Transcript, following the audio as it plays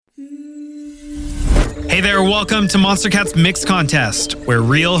Hey there, welcome to Monster Cat's Mix Contest, where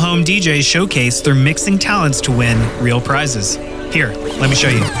real home DJs showcase their mixing talents to win real prizes. Here, let me show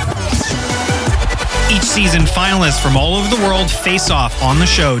you. Each season, finalists from all over the world face off on the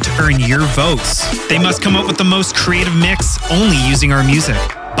show to earn your votes. They must come up with the most creative mix only using our music.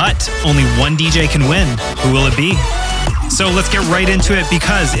 But only one DJ can win. Who will it be? So let's get right into it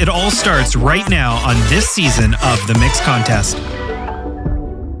because it all starts right now on this season of the Mix Contest.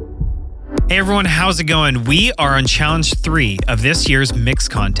 Hey everyone, how's it going? We are on Challenge 3 of this year's Mix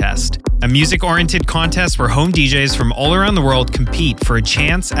Contest, a music-oriented contest where home DJs from all around the world compete for a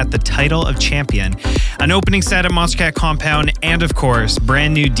chance at the title of champion, an opening set at Monster Cat Compound, and of course,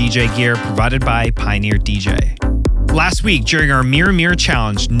 brand new DJ gear provided by Pioneer DJ. Last week, during our Mirror Mirror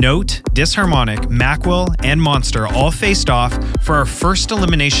Challenge, Note, Disharmonic, Macwell, and Monster all faced off for our first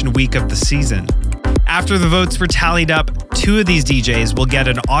elimination week of the season. After the votes were tallied up, two of these DJs will get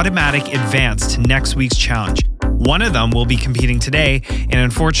an automatic advance to next week's challenge. One of them will be competing today, and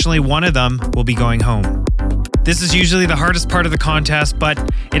unfortunately, one of them will be going home. This is usually the hardest part of the contest, but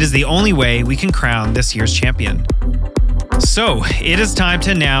it is the only way we can crown this year's champion. So, it is time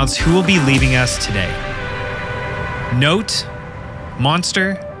to announce who will be leaving us today. Note,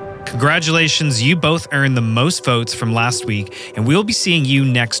 Monster, congratulations, you both earned the most votes from last week, and we'll be seeing you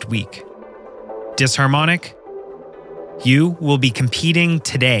next week. Disharmonic, you will be competing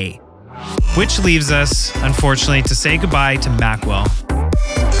today, which leaves us, unfortunately, to say goodbye to Macwell.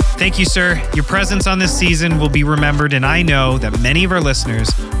 Thank you, sir. Your presence on this season will be remembered, and I know that many of our listeners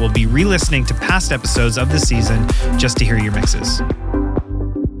will be re-listening to past episodes of the season just to hear your mixes.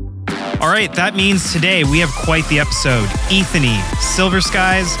 All right, that means today we have quite the episode. Ethany, Silver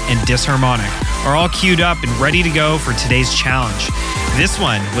Skies, and Disharmonic are all queued up and ready to go for today's challenge. This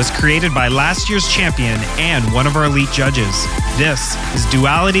one was created by last year's champion and one of our elite judges. This is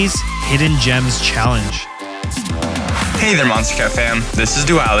Duality's Hidden Gems Challenge. Hey there, Monster Cat fam. This is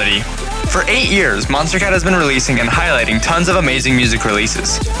Duality. For 8 years, Monster Cat has been releasing and highlighting tons of amazing music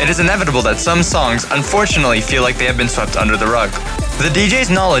releases. It is inevitable that some songs, unfortunately, feel like they have been swept under the rug. The DJ's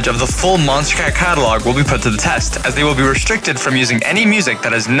knowledge of the full Monster Cat catalog will be put to the test, as they will be restricted from using any music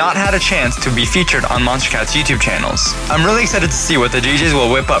that has not had a chance to be featured on Monster Cat's YouTube channels. I'm really excited to see what the DJs will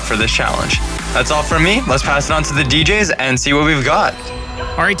whip up for this challenge. That's all from me. Let's pass it on to the DJs and see what we've got.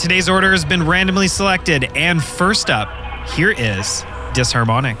 All right, today's order has been randomly selected, and first up, here is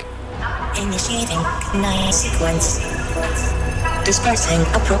Disharmonic. Initiating night sequence. Dispersing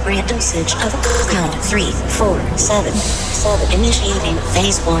appropriate dosage of count 3, 4, 7. Initiating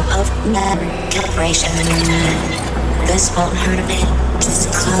phase 1 of matter calibration. This won't hurt a bit.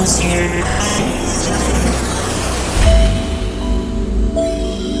 Just close your eyes.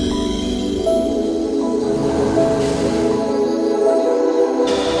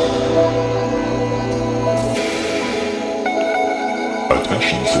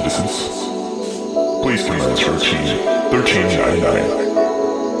 Attention, citizens. Please commence routine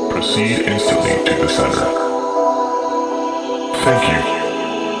 1399. Proceed instantly to the center. Thank you.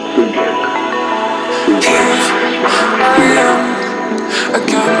 Here I am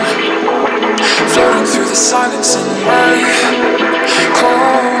again, floating through the silence in my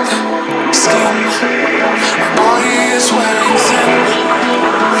cold skin. My body is wearing thin.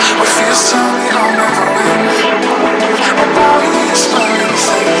 What feels tell me I'll never win. My body is wearing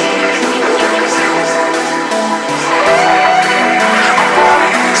thin.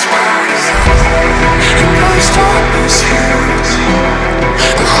 Darkness here,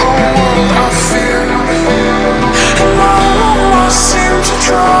 the whole world I fear, and I seem to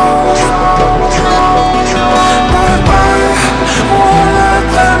drown, but I won't let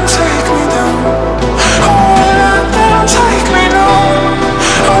them take me down. I won't let them take me down.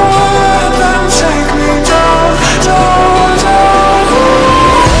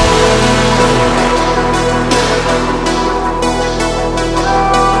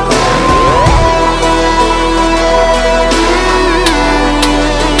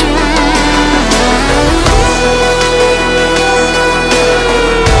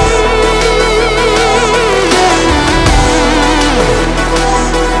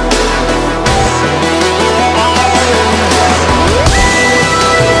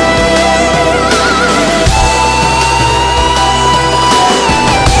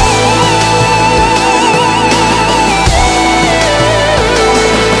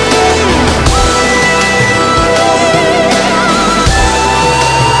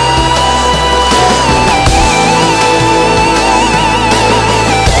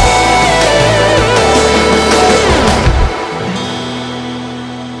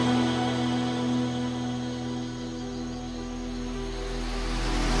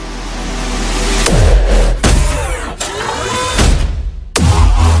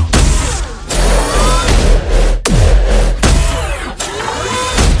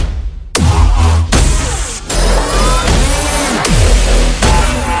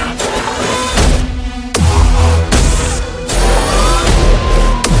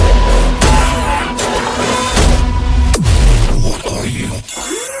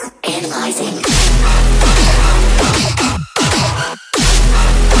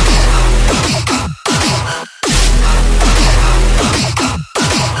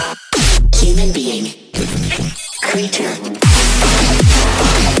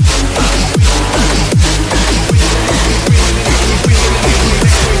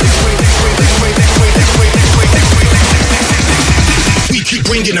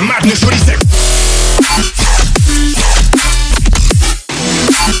 bringing the madness. What he said.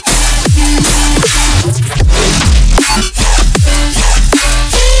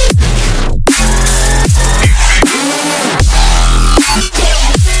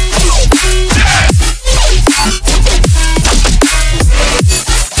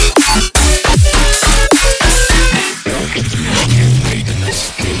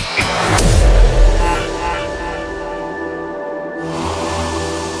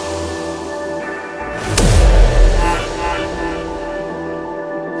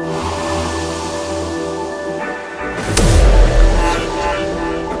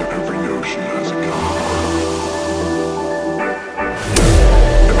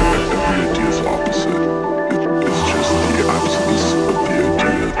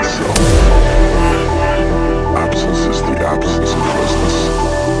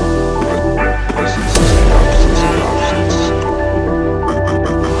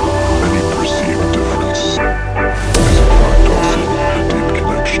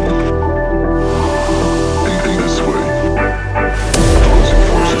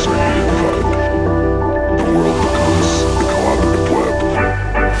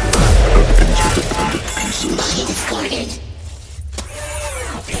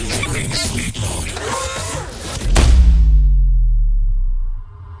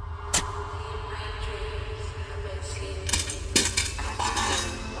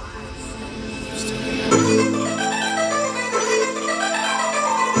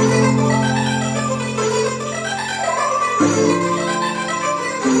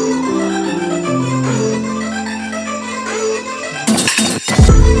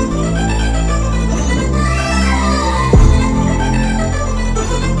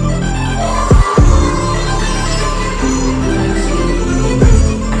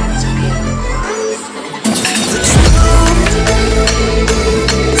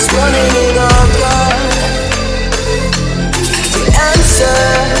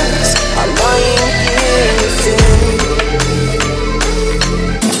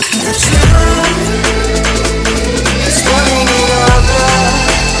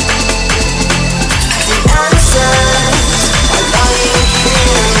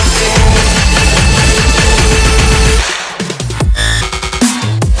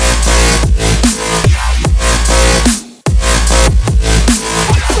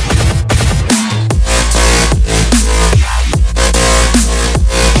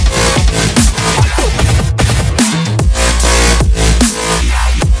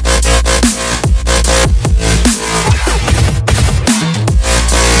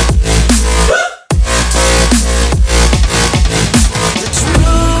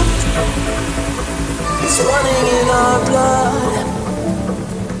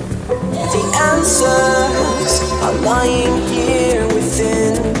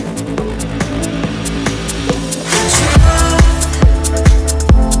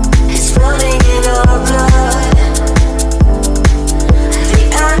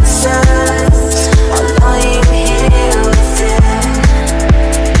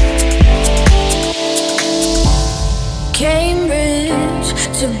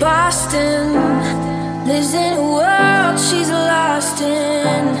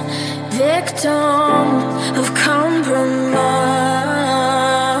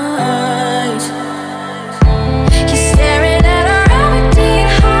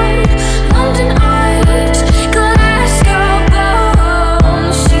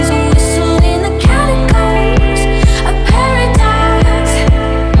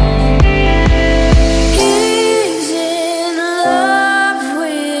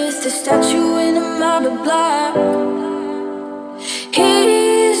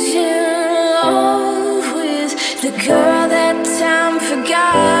 He's in love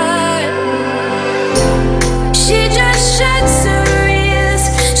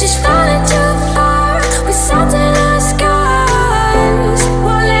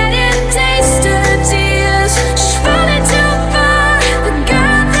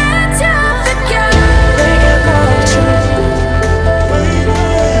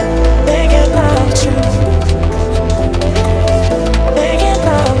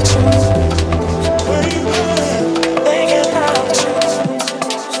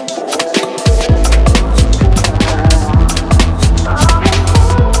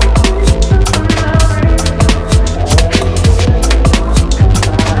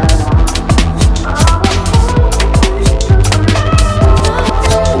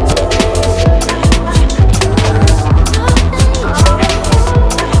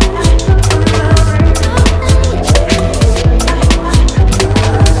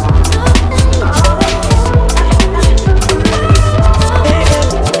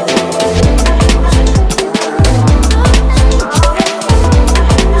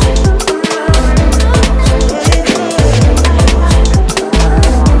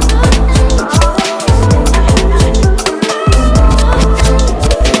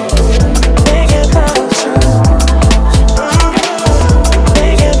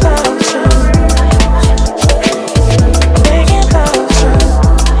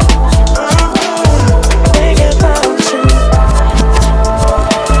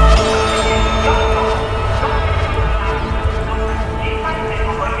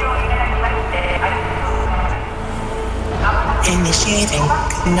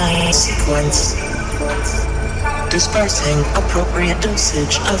night sequence. Dispersing appropriate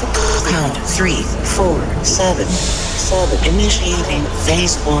dosage of count 3, 4, 7. Initiating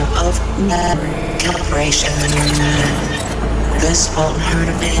phase 1 of memory calibration. This won't hurt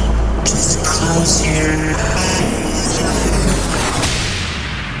a bit. Just close your eyes.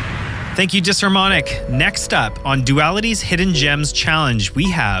 Thank you, Disharmonic. Next up on Duality's Hidden Gems Challenge, we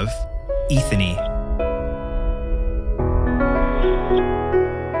have Ethany.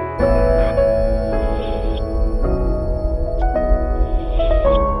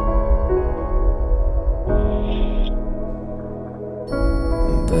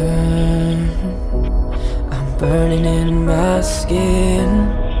 I'm burning in my skin.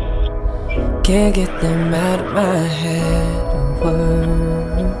 Can't get them out of my head.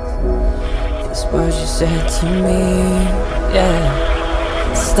 Words, just what you said to me,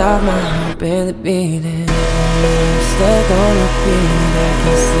 yeah. Stop my heart barely beating. Stuck on repeat, I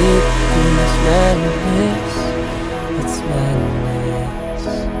can sleep through this madness. It's madness.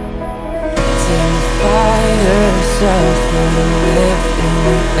 Take the fire, suffer, live in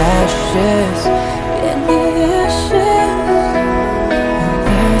the ashes. In the ashes. And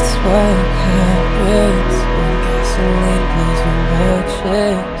that's what happens when gasoline plays with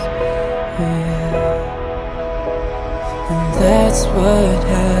matches. Yeah. And that's what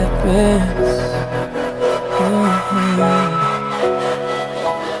happens.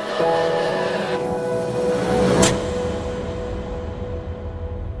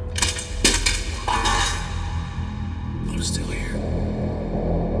 I'm still here.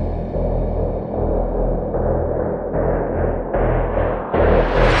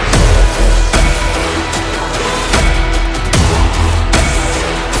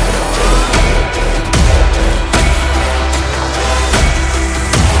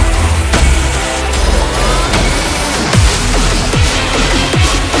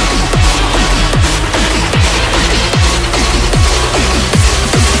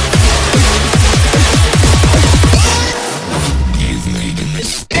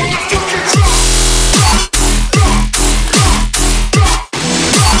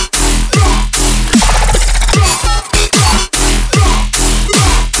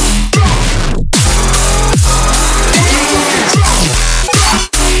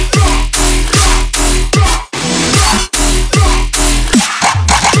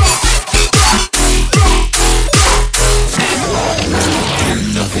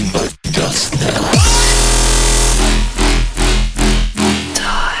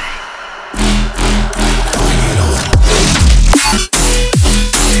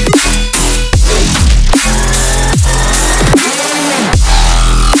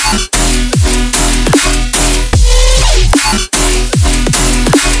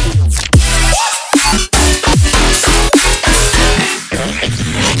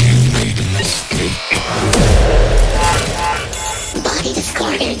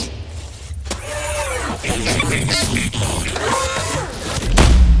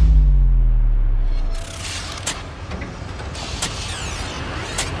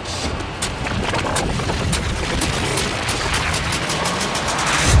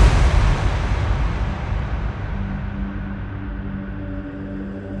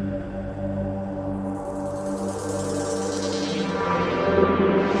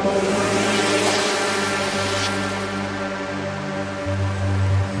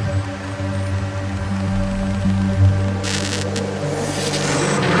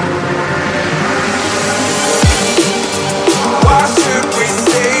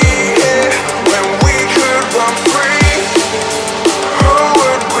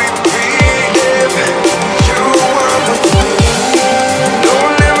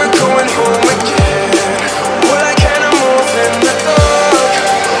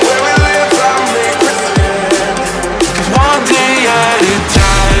 Where we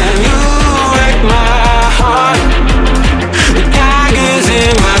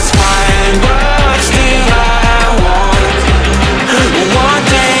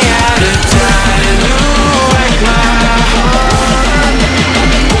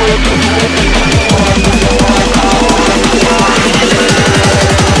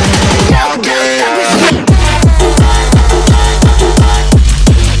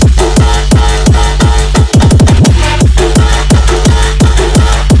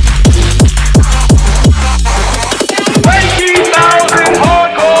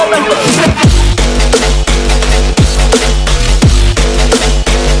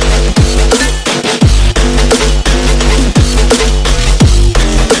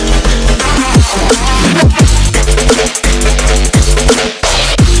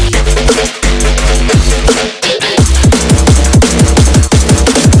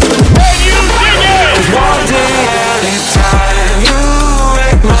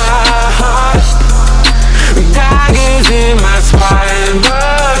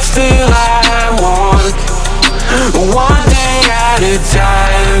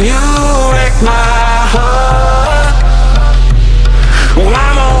and you wreck my heart. Well,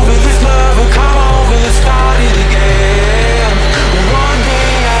 I'm over this love, and come over, let's start it again. One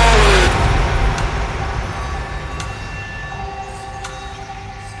day at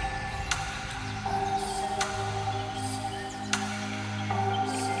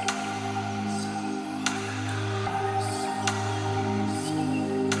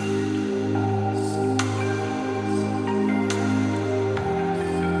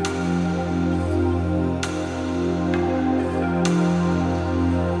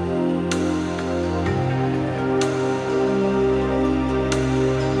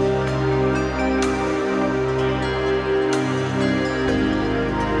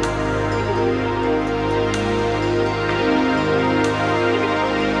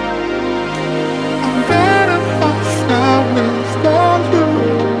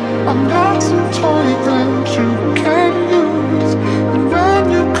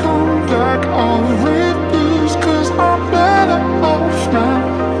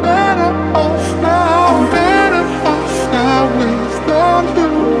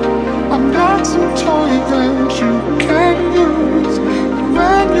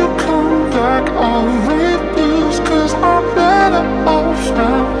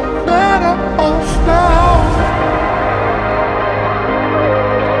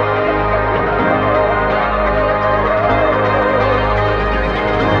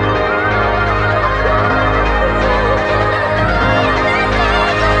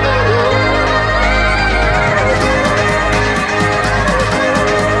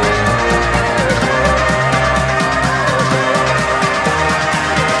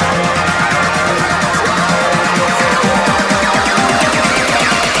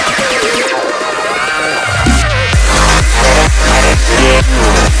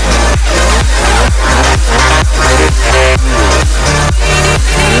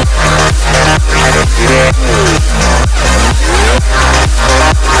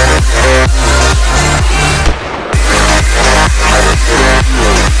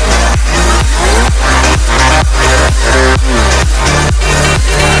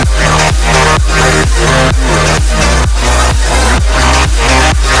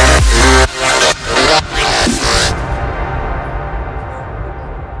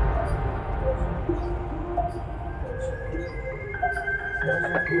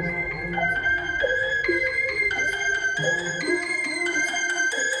a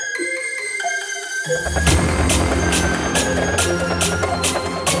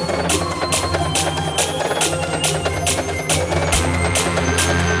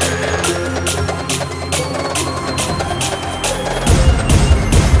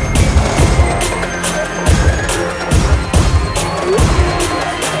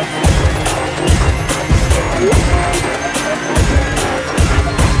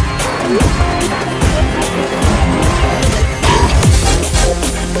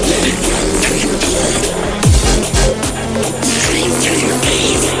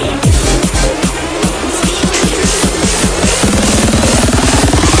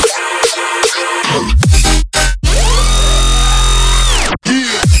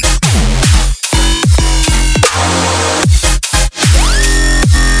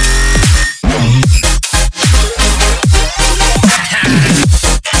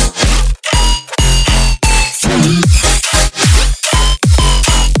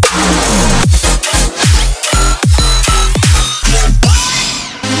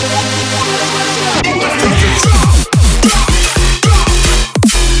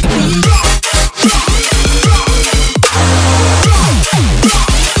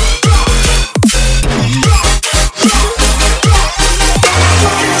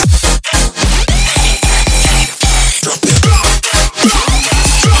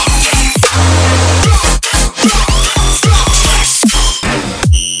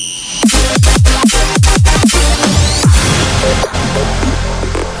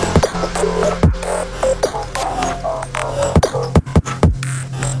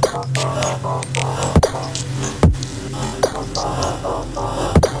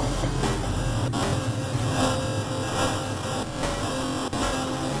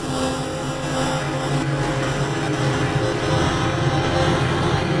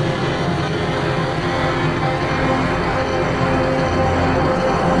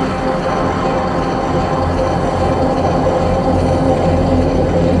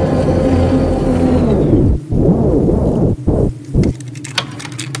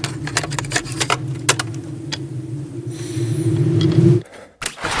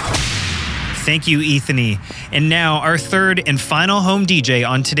Thank you, Ethany. And now our third and final home DJ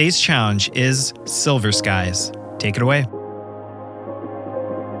on today's challenge is Silver Skies. Take it away.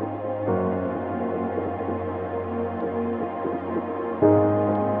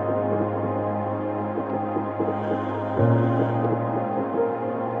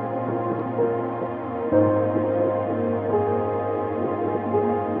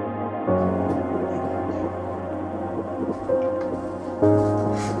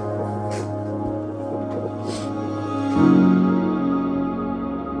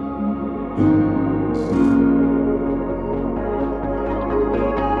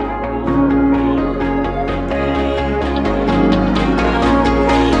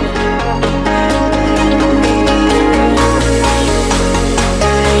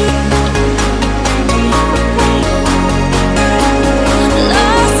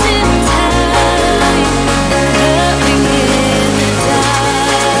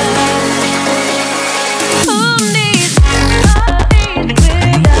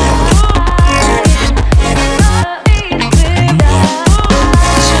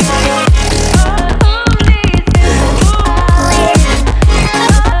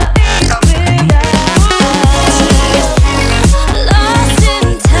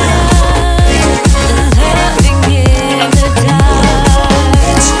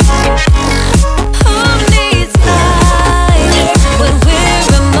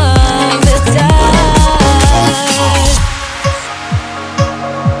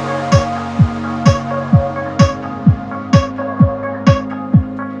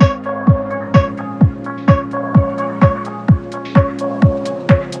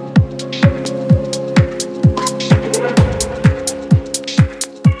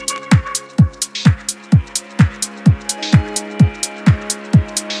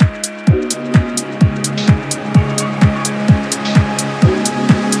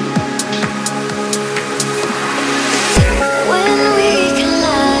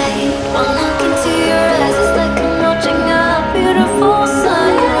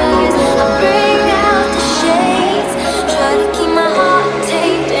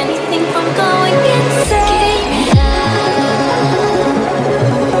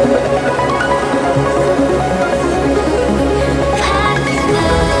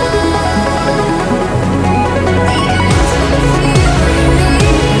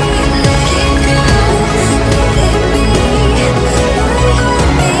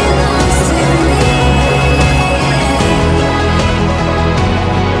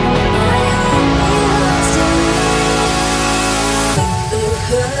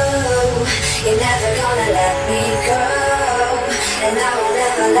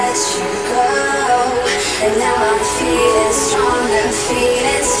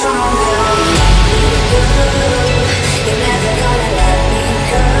 feeling stronger. You're never gonna let me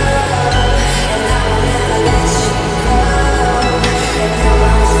go, and I will never let you go. And now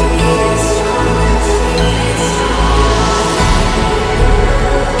I'm feeling stronger, feeling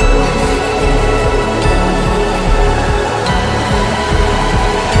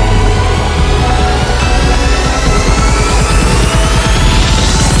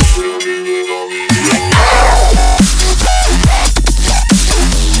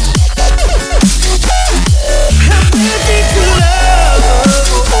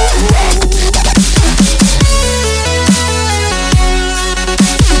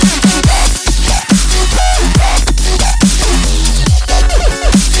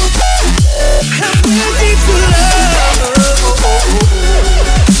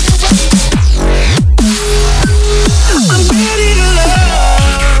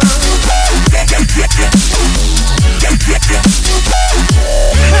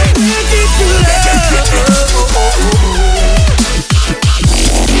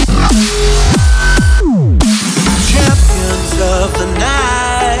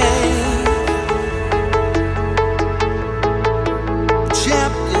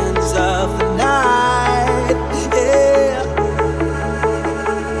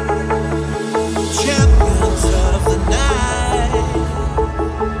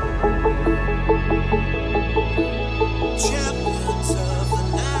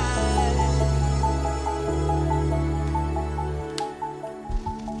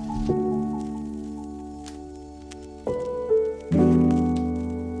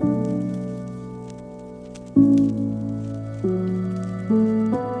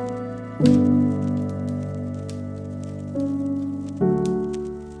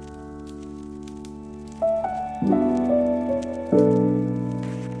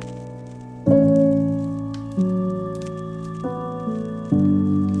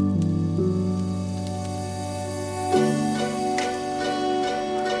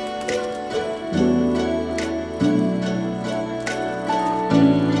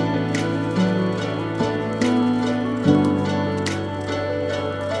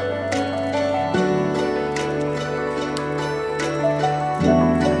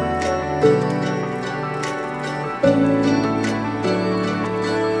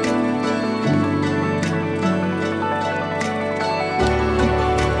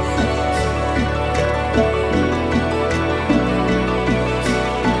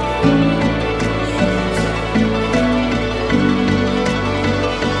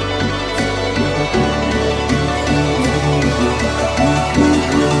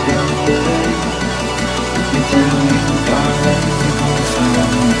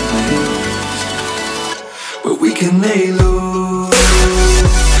can lay low,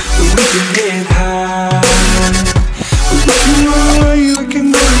 but we can get high. But we can run away, we can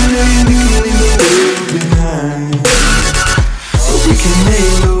go away, we can leave the world behind. But we can lay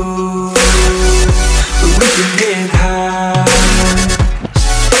low, but we can get high.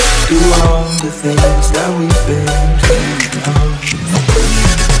 Do all the things that we've been dreaming of.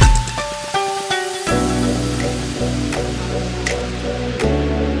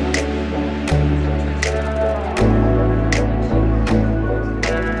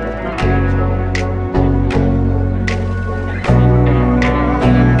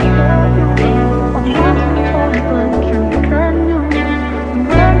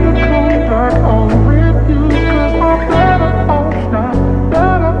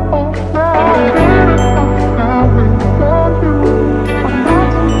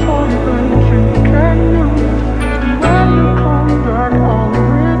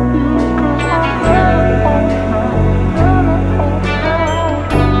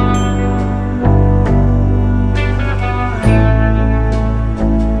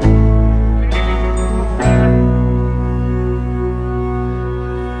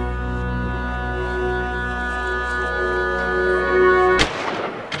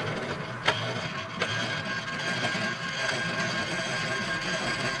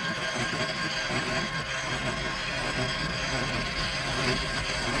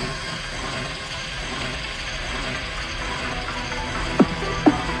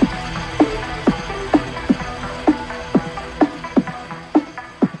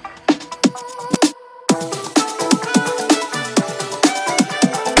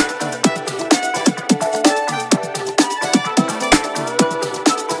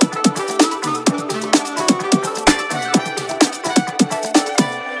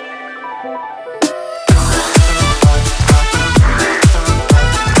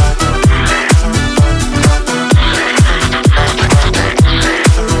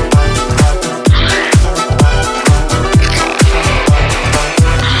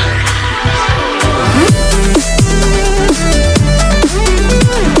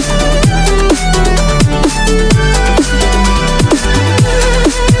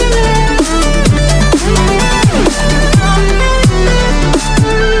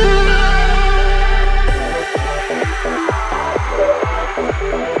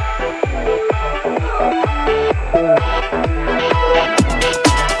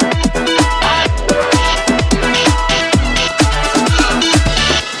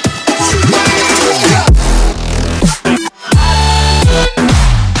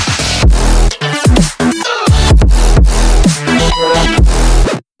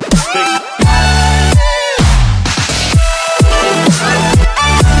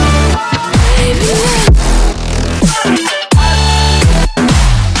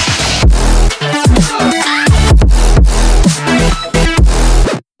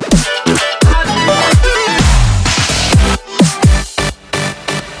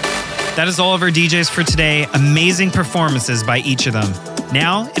 That is all of our DJs for today. Amazing performances by each of them.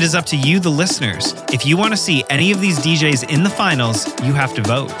 Now, it is up to you, the listeners. If you want to see any of these DJs in the finals, you have to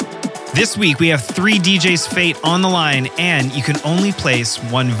vote. This week, we have 3 DJs' fate on the line, and you can only place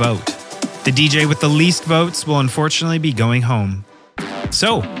 1 vote. The DJ with the least votes will unfortunately be going home.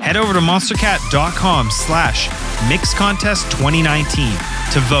 So, head over to monstercat.com/mixcontest2019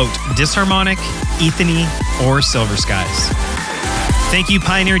 to vote Disharmonic, Ethany, or Silver Skies. Thank you,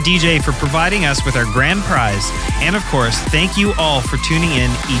 Pioneer DJ, for providing us with our grand prize. And of course, thank you all for tuning in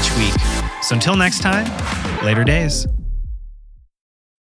each week. So until next time, later days.